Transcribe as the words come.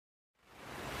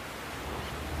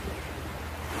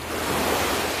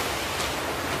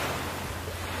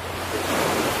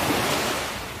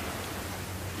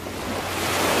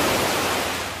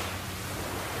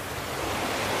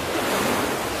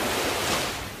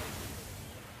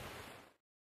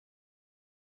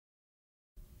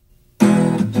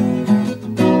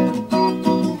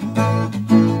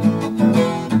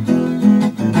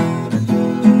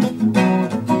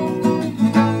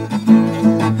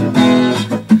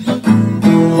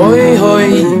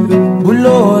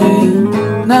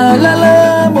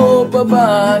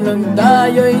hanggang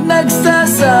tayo'y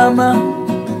nagsasama.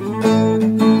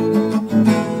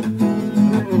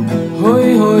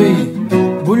 Hoy, hoy,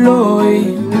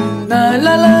 Borloy,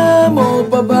 naalala mo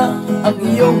pa ba ang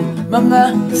iyong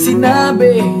mga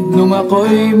sinabi nung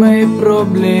ako'y may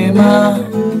problema?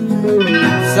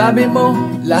 Sabi mo,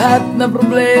 lahat ng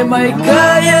problema'y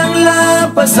kayang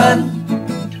lampasan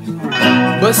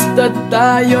basta't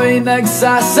tayo'y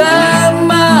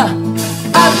nagsasama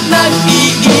at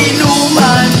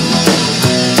nag-iinuman.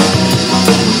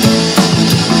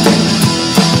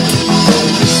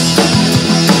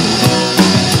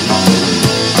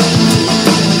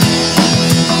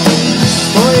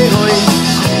 Hoy, hoy,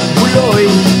 Borloy,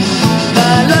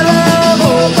 naalala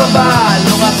mo pa ba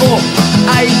nung ako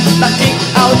ay na-kick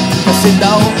out kasi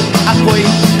daw ako'y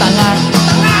tanga?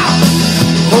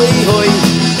 Hoy, hoy,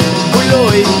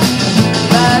 Borloy,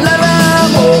 naalala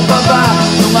mo pa ba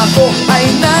nung ako ay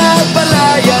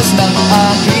nagpalayas ng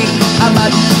aking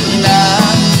ama't ina?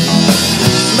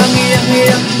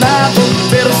 Nangiyak-ngiyak na ako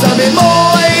pero sabi mo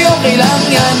ay okay lang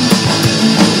yan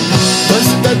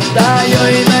basta't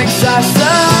tayo'y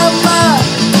nagsasama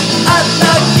at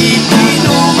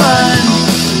nag-iinuman.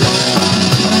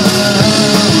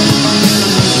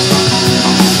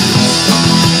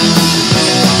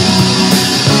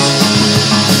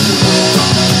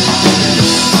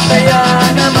 Kaya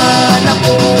naman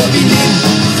ako bilib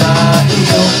sa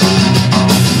iyo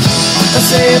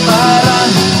kasi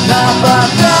parang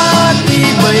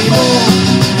napakatibay mo.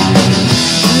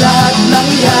 Lahat ng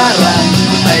yaran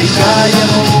ay kaya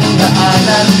mong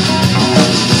daanan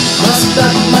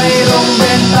basta't mayroong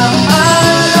bentang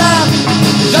alak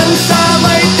dyan sa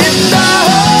may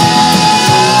tindahan.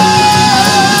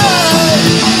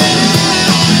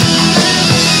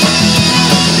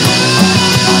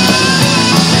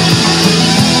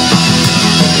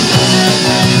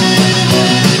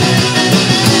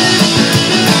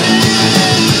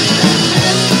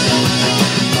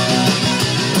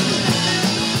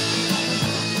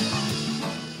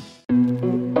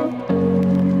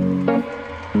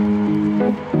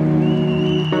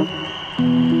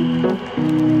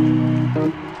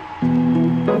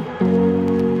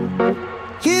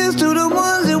 Here's to the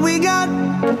ones that we got.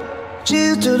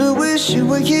 Cheers to the wish you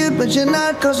were here but you're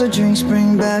not, 'cause the drinks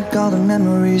bring back all the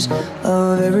memories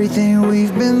of everything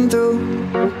we've been through.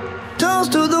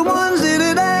 Toast to the ones here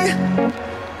today.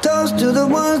 Toast to the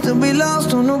ones that we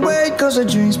lost on the way, 'cause the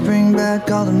drinks bring back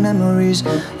all the memories,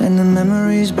 and the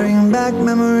memories bring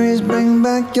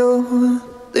back your.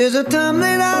 There's a time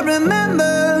that I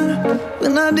remember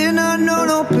when I did not know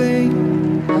no pain,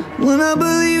 when I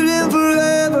believed in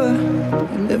forever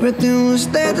and everything would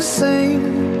stay the same.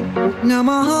 Now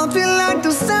my heart feel like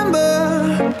December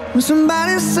when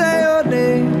somebody say your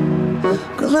name,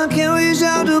 'cause I can't reach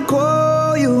out to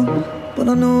call you, but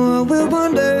I know I will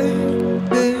one day.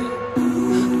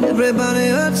 Yeah. Everybody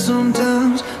hurts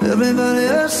sometimes, everybody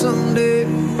hurts someday.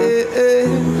 Yeah, yeah.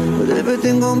 But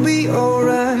everything gon' be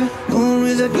alright. Gonna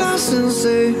raise a glass and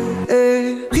say,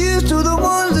 hey. Here's to the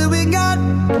ones that we got.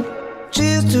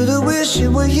 Cheers to the wish you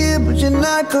were here but you're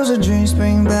not, 'cause the drinks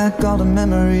bring back all the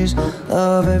memories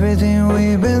of everything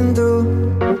we've been through.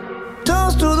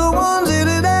 Toast to the ones here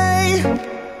today.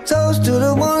 Toast to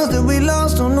the ones that we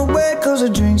lost on the way, 'cause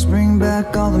the drinks bring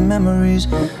back all the memories,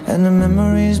 and the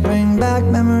memories bring back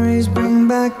your. Memories bring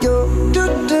back your.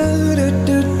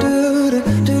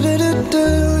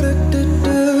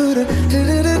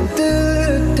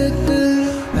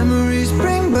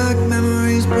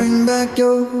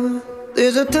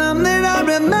 There's a time that I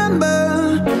remember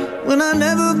when I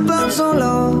never felt so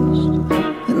lost,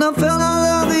 and I felt all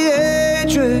of the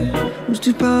hatred was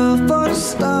too powerful to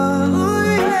stop.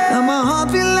 Now my heart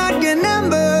feel like an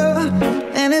ember,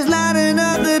 and it's lighting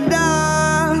up the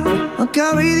dark. I'll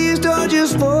carry these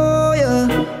torches for you,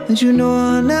 and you know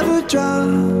I'll never drop.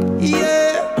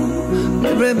 Yeah.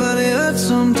 Everybody hurts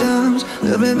sometimes,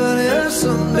 everybody hurts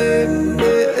someday.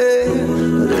 Yeah, yeah.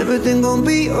 But everything gon'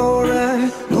 be alright.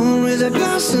 Gonna raise a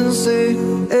glass and say,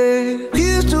 hey.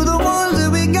 Here's to the ones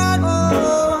that we got.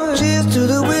 Oh. Cheers to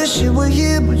the wish you were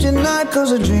here but you're not, 'cause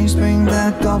the drinks bring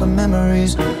back all the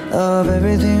memories of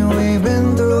everything we've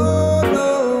been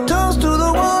through. Toast to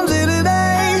the ones here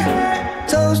today.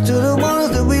 Toast to the ones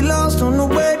that we lost on the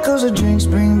way, 'cause the drinks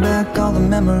bring back all the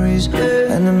memories,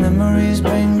 and the memories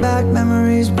bring back your.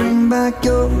 Memories bring back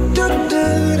your.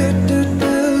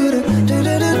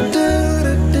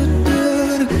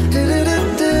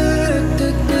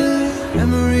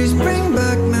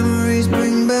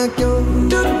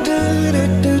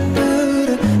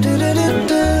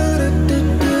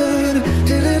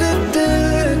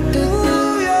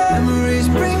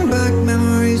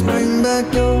 Memories bring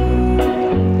back your.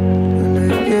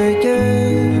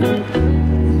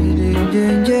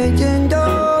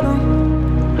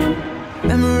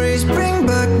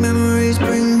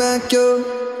 like you.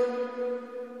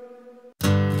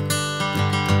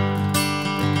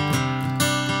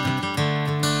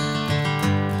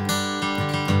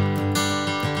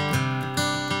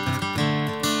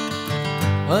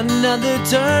 Another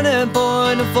turning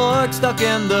point, a fork stuck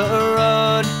in the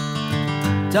road.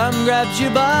 Time grabs you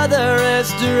by the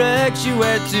wrist, directs you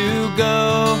where to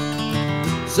go.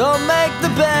 So make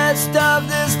the best of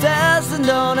this test and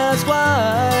don't ask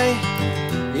why.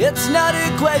 It's not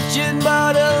a question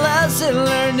but a lesson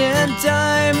learned in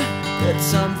time. It's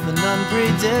something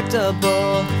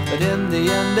unpredictable, but in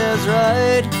the end is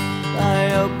right. I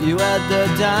hope you had the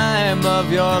time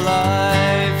of your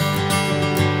life.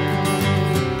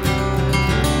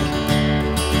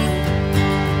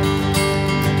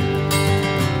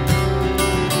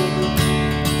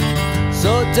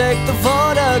 So take the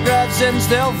photographs and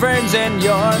still frames in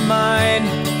your mind,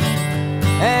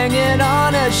 hanging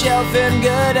on a shelf in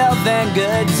good health and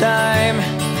good time.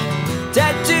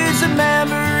 Tattoos and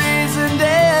memories and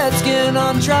dead skin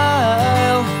on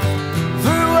trial.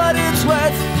 For what it's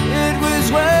worth, it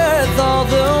was worth all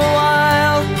the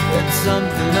while. It's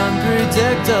something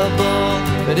unpredictable,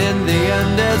 but in the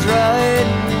end is right.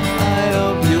 I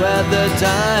hope you had the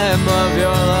time of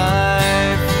your life.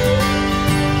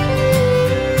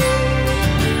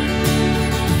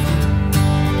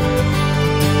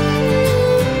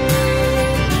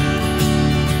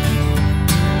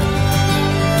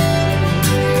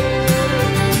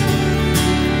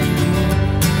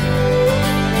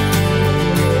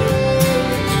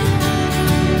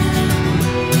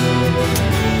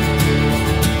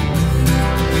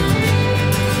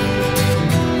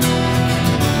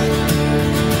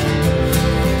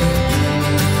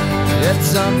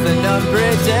 Something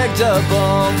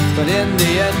unpredictable, but in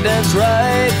the end it's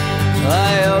right.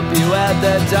 I hope you had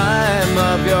the time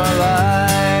of your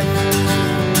life.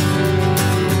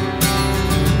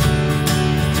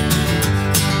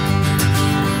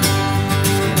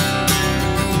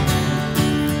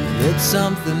 It's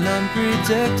something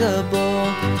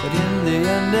unpredictable, but in the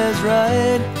end is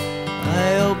right.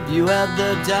 I hope you had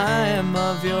the time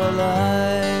of your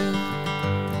life.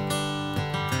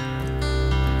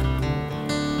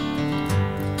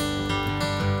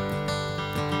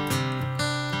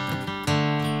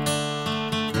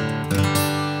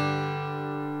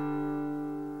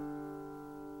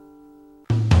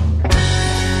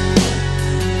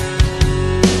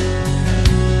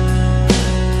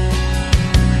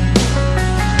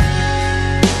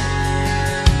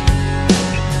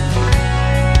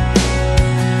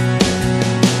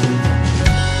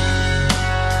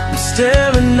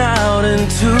 Staring out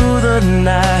into the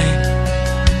night,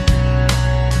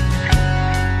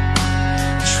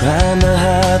 trying to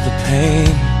hide the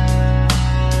pain.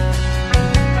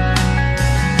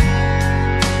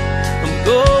 I'm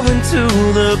going to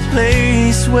the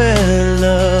place where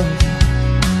love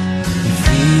and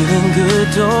feeling good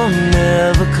don't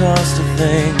never cost a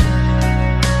thing.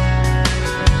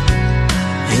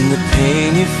 And the pain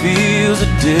you feel's a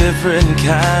different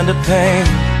kind of pain.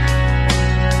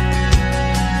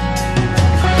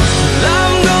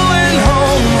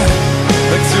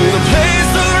 To the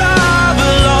place where I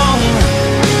belong,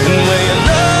 and where your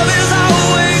love has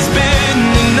always been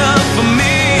enough for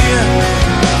me.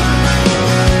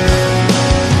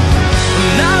 I'm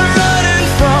not running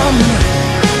from,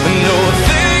 no, I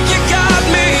think you got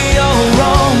me all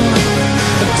wrong.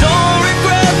 I don't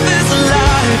regret this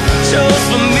life I chose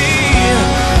for me.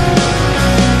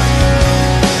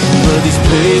 But these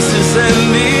places and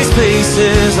these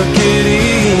places are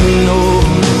getting old,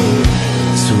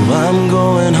 so I'm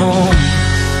going home.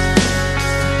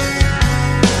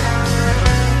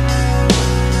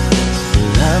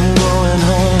 I'm going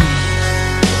home.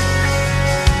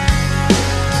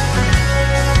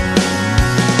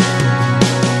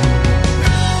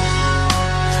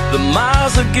 The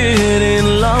miles are getting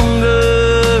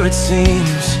longer, it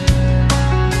seems.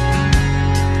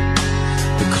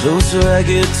 The closer I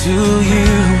get to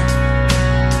you.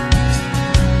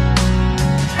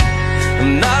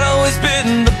 I'm not always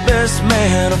been the best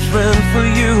man, a friend for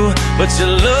you, but your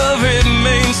love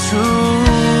remains true.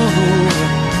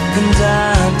 And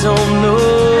I don't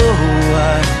know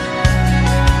why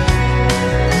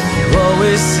you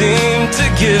always seem to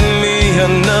give me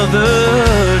another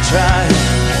try.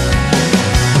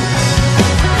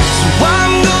 So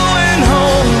I'm going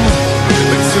home,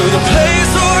 back to the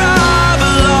place where I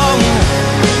belong,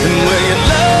 and where your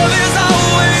love has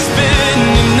always been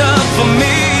enough for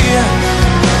me.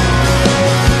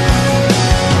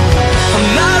 I'm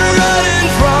not running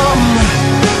from,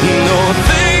 no, I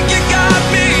think you got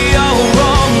me all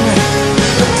wrong.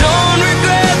 I don't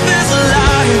regret this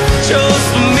life I chose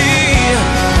for me.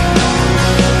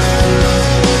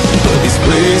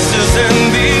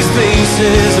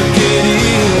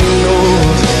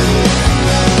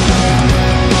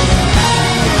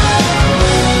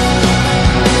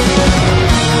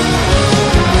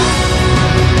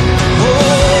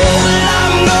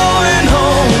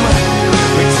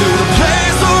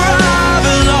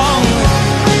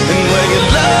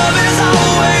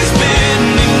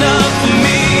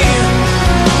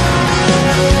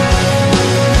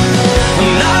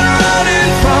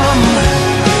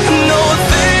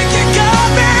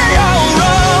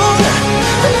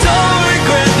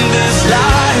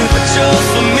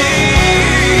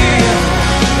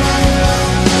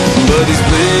 these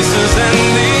places and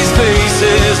these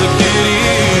faces are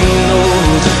getting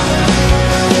old.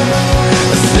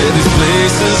 I said these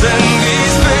places and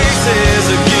these faces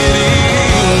are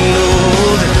getting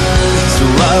old. So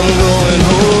I'm going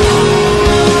home.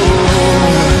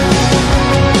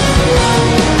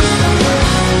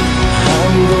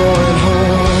 I'm going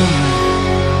home.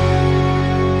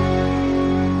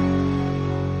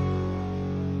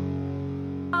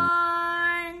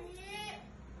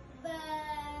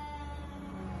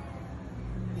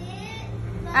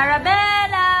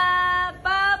 Arabella!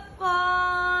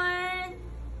 Popcorn!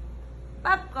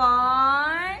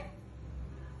 Popcorn!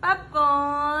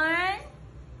 Popcorn!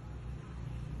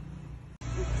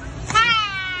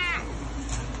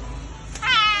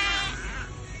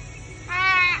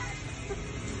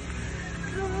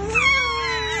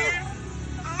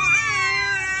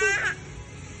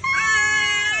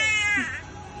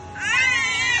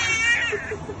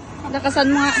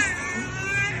 Lakasan mo nga.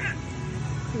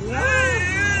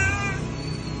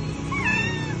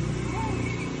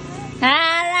 Ah!